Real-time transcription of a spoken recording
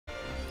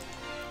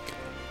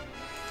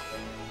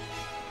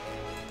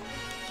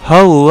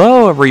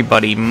Hello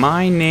everybody,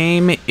 my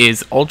name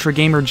is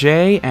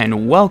UltraGamerJ,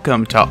 and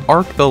welcome to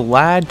Ark the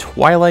Lad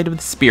Twilight of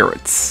the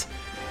Spirits.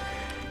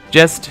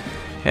 Just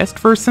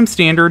for some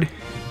standard,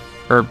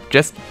 or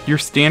just your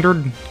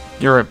standard,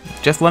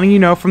 just letting you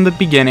know from the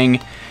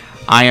beginning,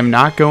 I am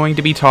not going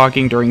to be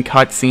talking during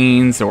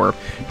cutscenes or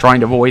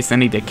trying to voice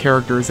any of the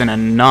characters in a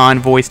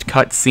non-voiced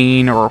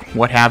cutscene or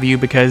what have you,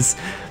 because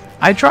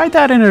I tried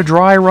that in a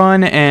dry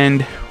run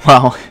and,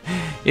 well,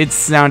 it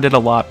sounded a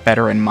lot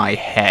better in my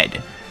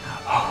head.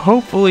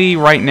 Hopefully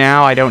right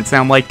now I don't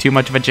sound like too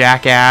much of a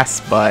jackass,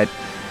 but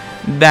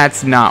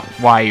that's not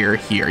why you're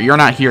here. You're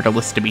not here to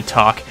listen to me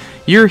talk.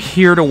 You're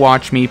here to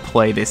watch me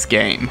play this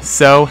game.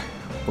 So,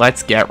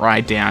 let's get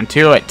right down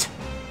to it.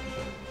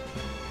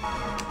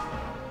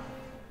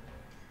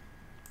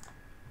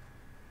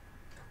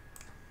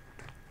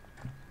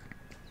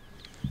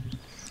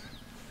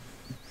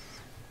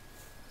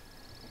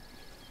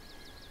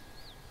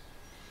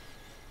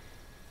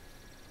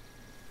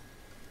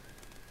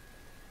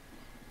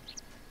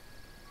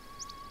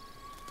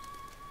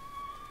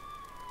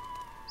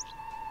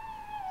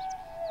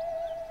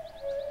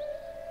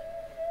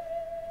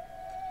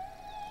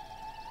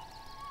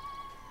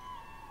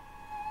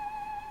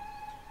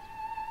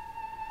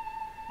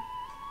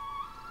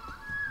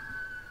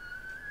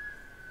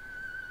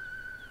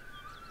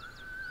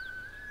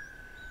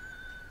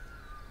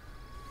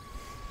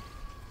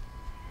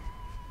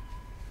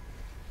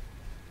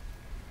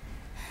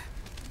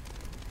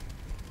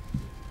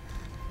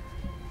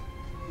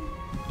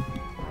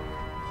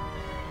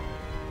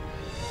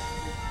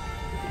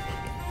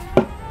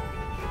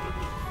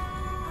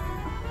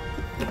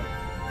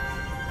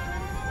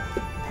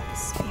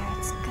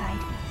 Spirits guide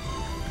me.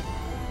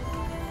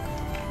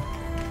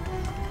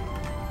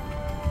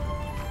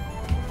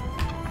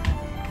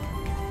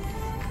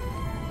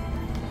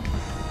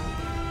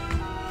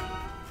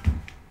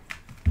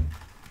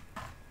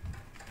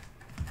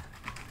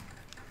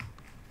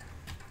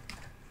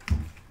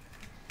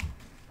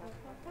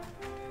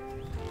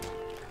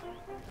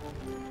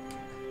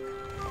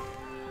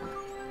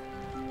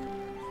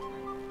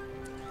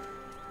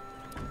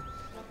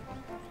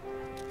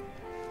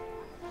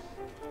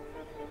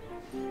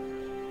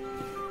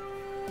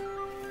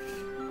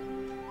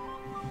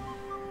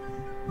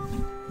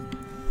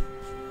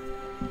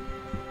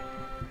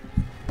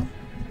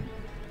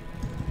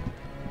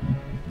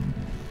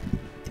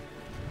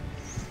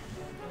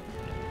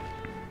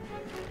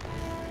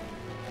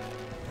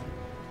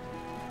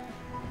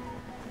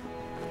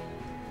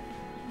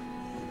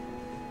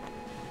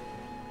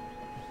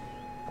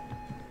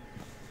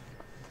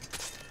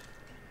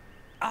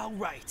 All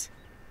right.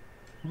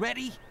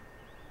 Ready?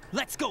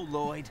 Let's go,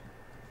 Lloyd.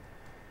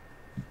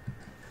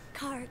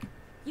 Karg,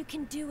 you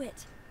can do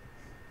it.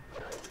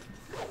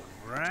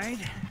 Right.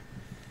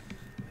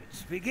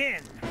 Let's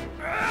begin.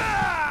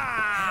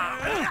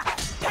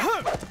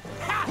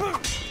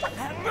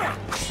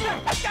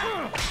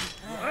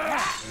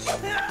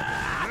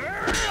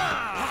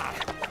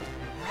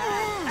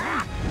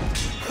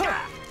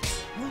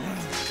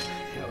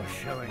 You're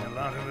showing a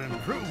lot of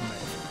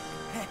improvement.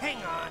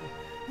 Hang on.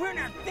 We're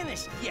not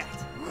finished yet.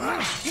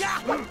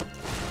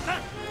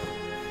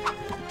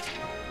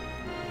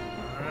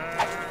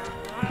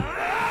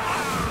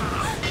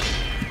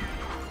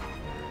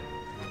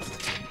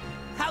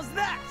 How's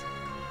that?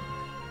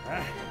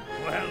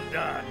 Well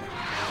done.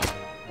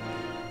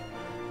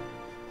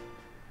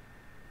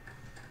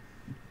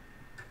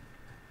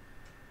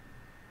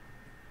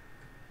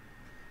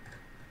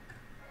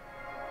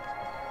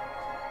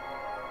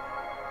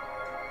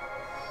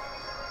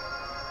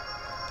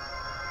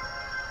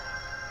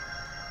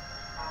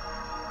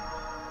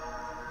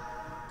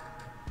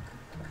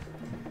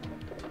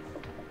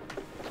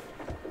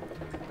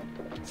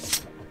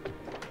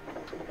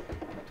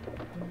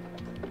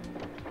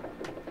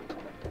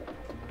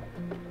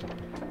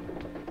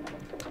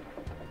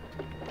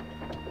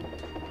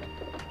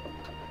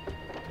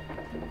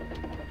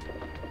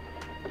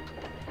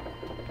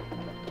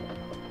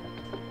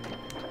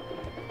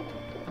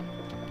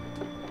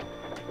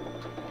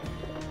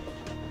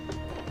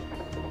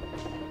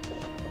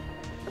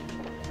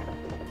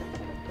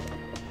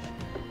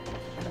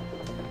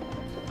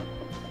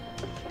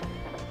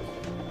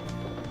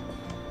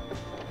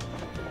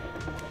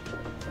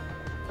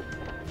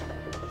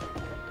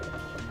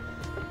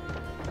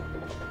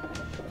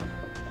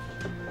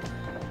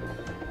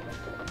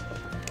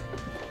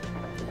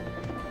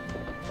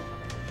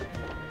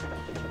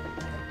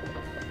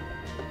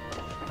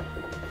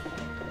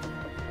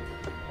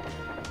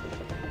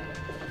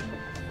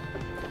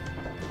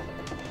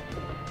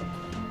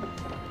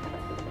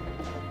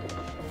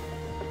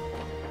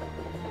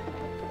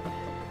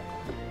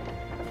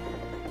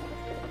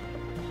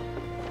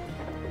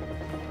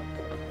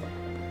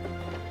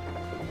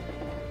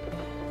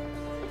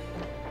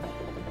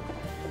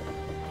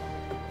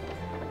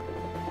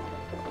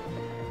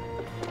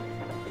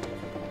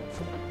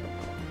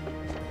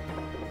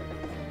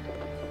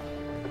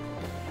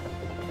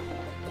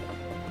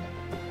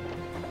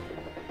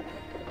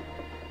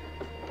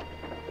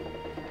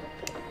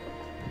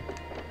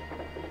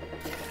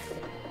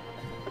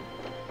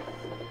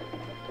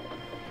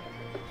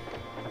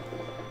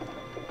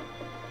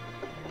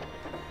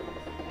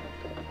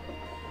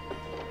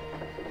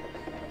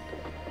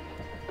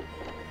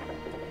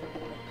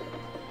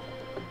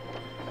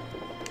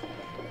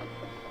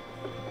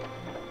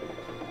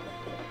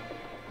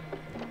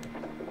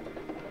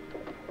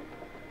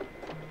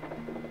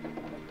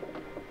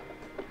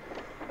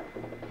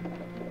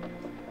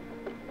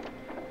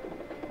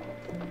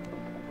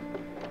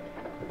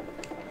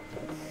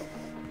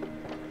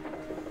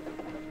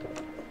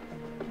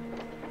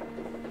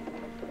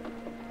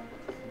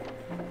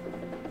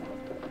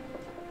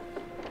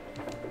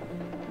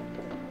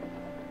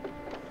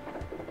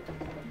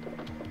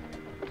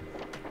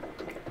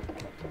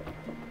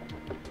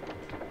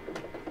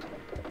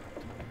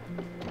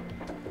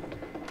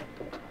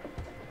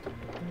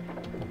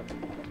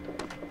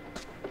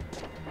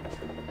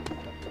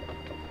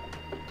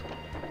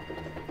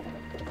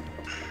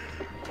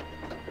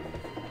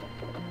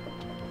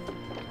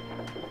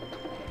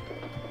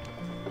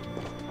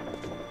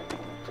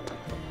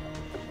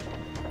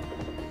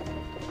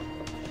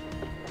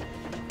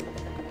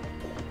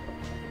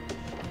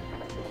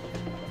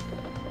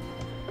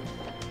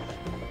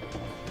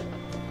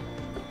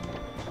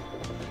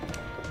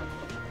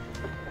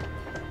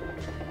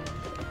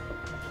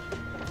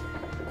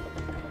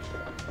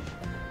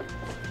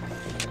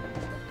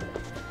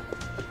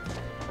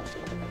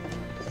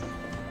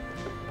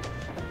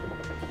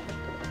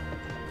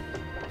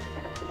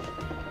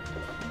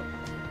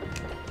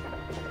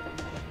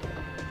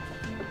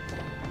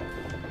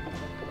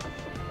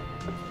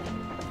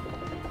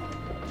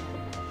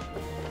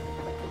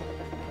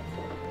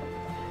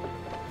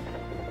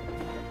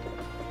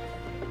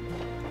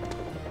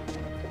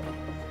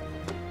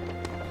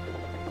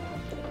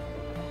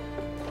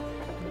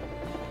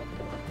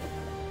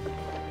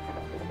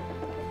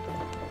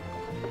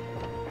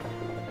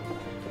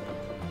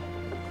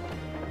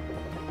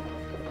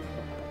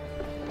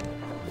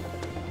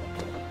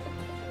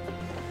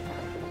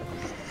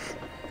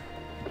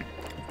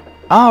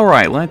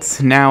 Alright,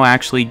 let's now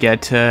actually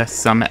get to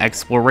some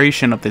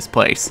exploration of this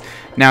place.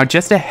 Now,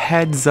 just a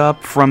heads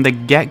up from the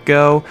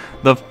get-go,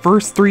 the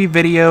first 3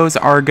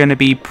 videos are going to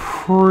be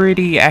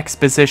pretty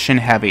exposition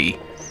heavy.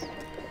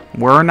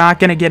 We're not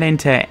going to get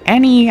into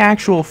any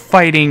actual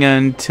fighting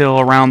until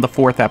around the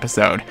 4th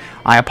episode.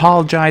 I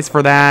apologize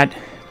for that,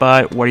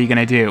 but what are you going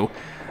to do?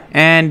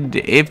 And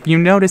if you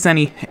notice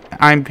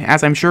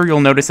as I'm sure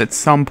you'll notice at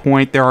some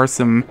point, there are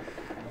some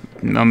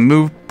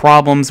move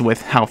problems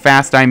with how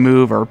fast I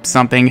move or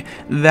something.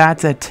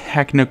 That's a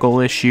technical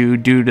issue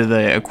due to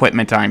the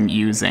equipment I'm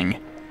using.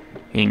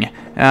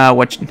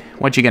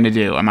 What you gonna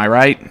do, am I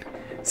right?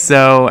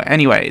 So,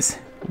 anyways,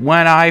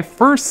 when I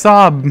first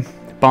saw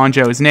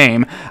Banjo's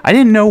name, I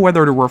didn't know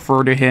whether to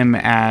refer to him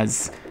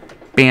as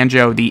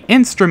Banjo the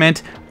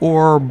instrument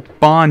or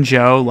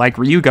Banjo like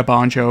Ryuga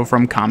Banjo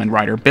from Kamen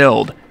Rider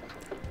Build.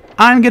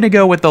 I'm gonna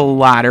go with the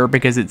latter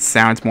because it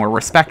sounds more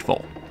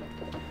respectful.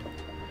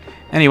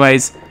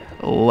 Anyways,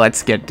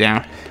 let's get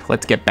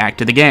back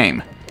to the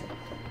game.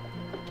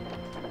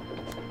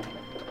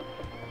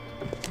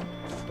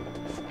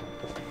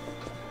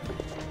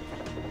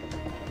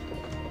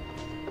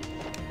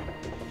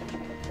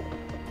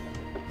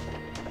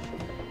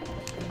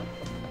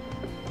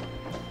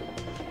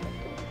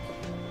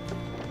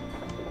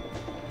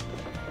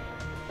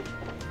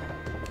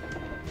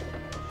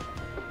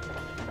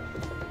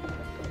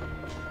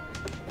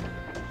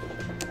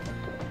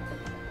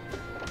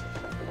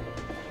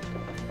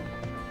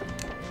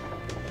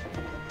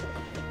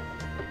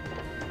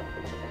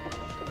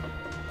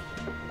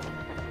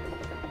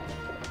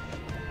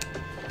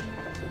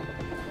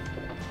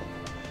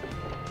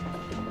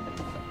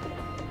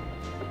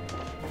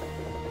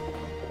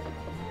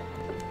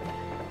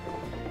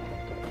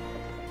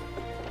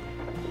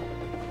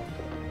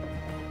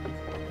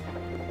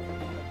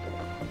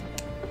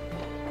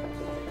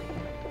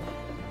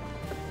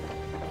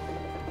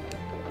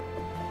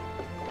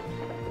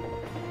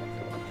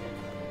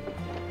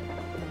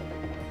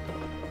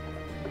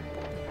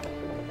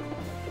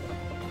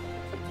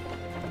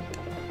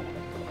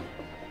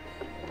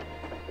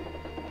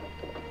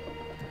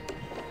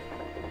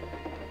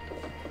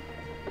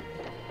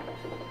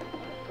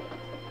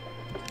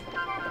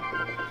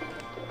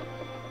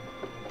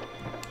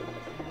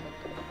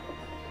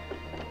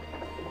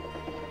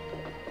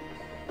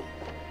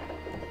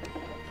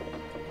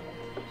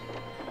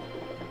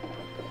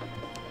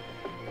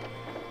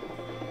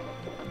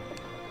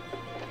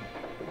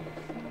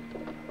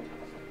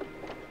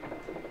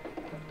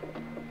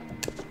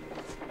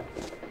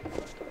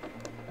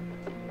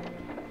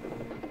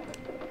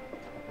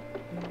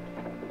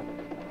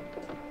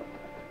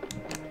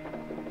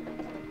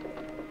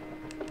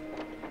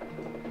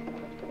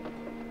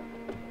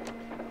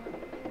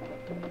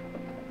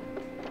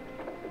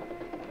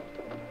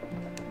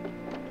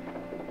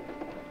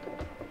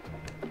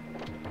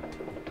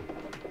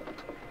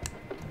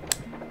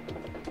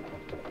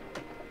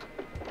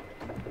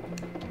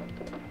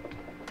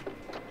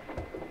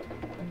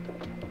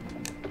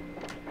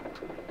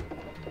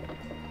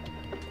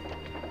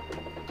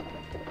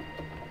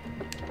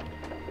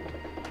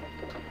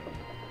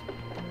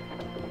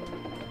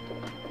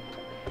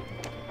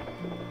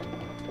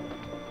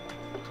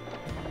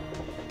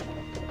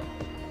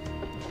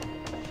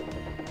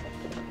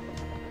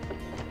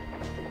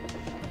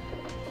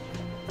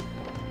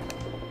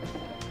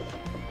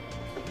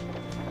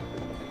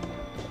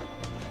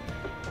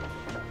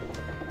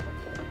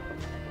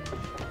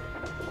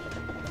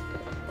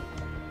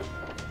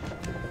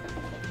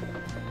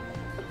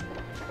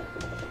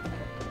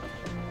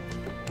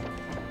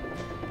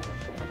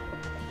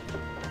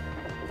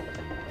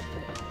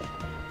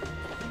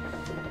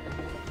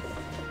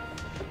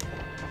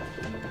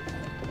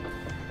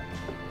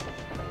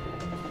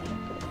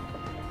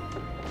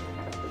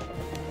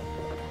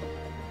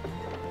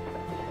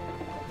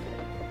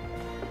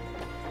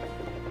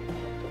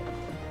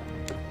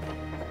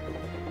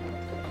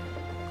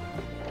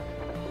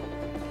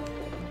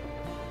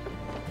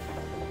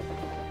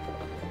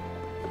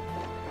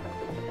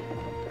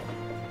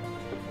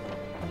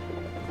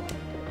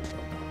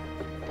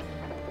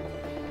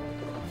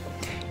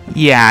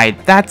 Yeah,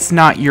 that's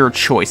not your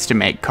choice to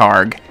make,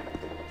 Karg.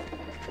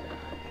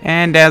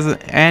 And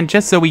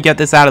just so we get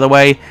this out of the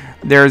way,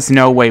 there's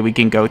no way we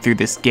can go through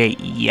this gate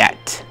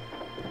yet.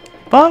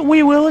 But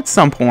we will at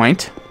some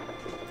point.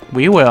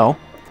 We will.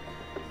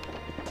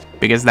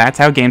 Because that's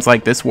how games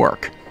like this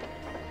work.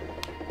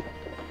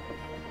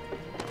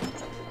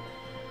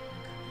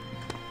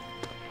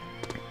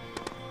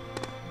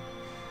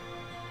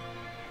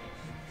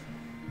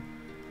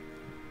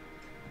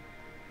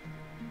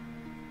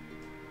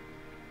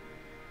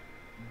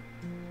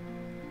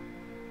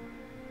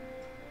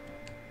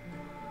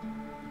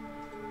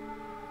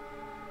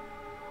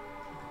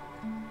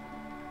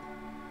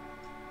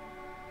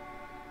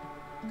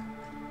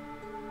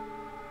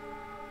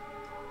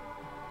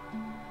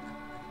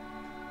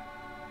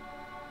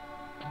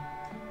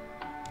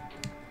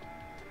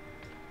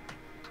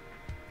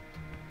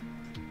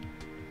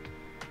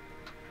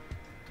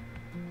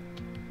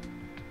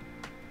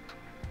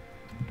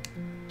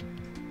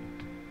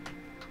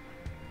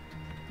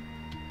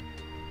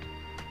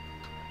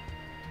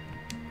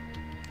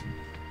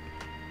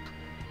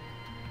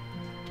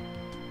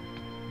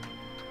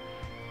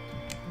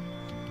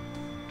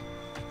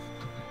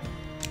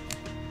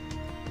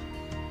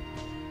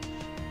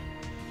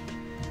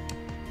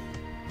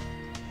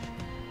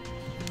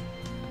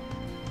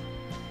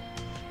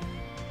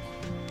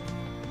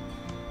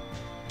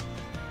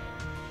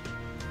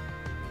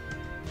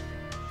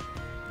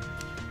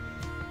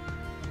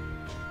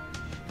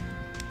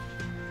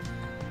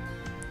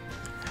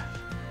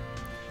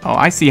 Oh,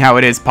 I see how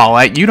it is,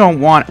 Paulette. You don't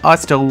want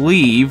us to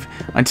leave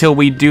until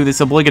we do this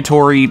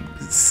obligatory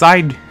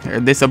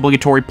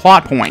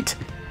plot point.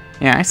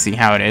 Yeah, I see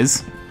how it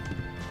is.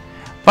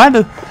 By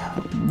the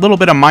little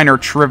bit of minor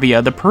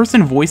trivia, the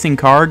person voicing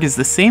Karg is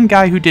the same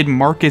guy who did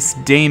Marcus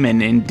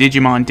Damon in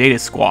Digimon Data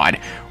Squad,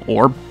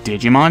 or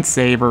Digimon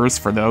Savers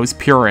for those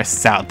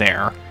purists out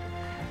there.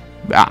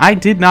 I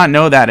did not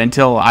know that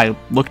until I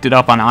looked it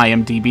up on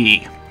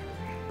IMDb.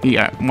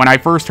 Yeah, when I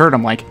first heard,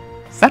 I'm like,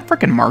 is that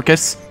frickin'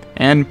 Marcus?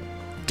 And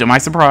to my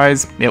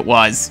surprise, it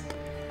was.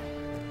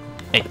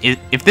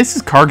 If this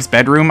is Karg's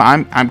bedroom,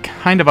 I'm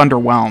kind of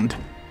underwhelmed.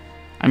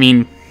 I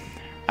mean,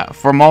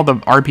 from all the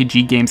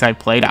RPG games I've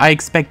played, I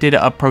expected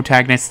a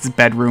protagonist's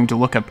bedroom to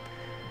look a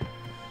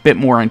bit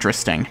more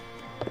interesting.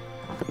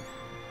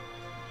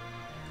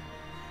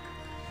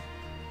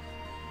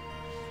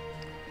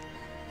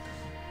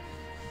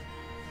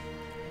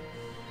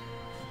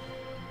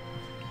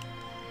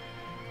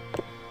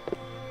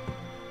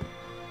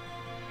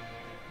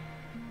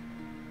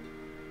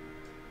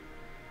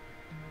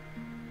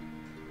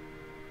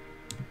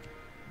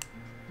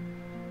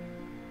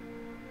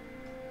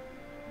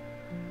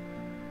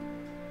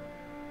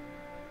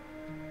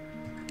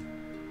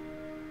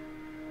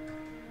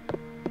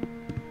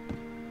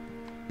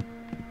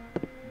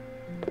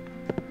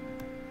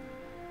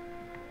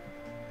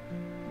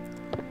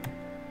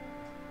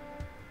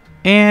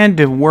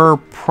 And we're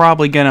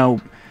probably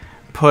gonna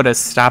put a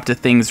stop to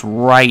things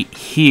right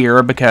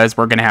here because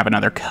we're gonna have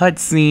another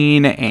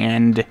cutscene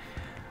and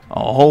a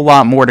whole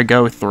lot more to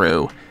go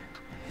through.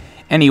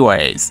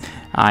 Anyways,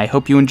 I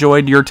hope you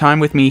enjoyed your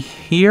time with me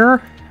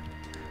here.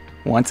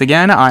 Once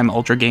again, I'm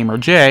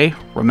UltraGamerJ.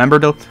 Remember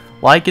to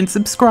like and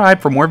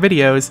subscribe for more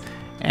videos,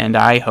 and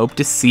I hope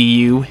to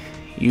see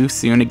you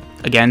soon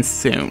again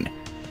soon.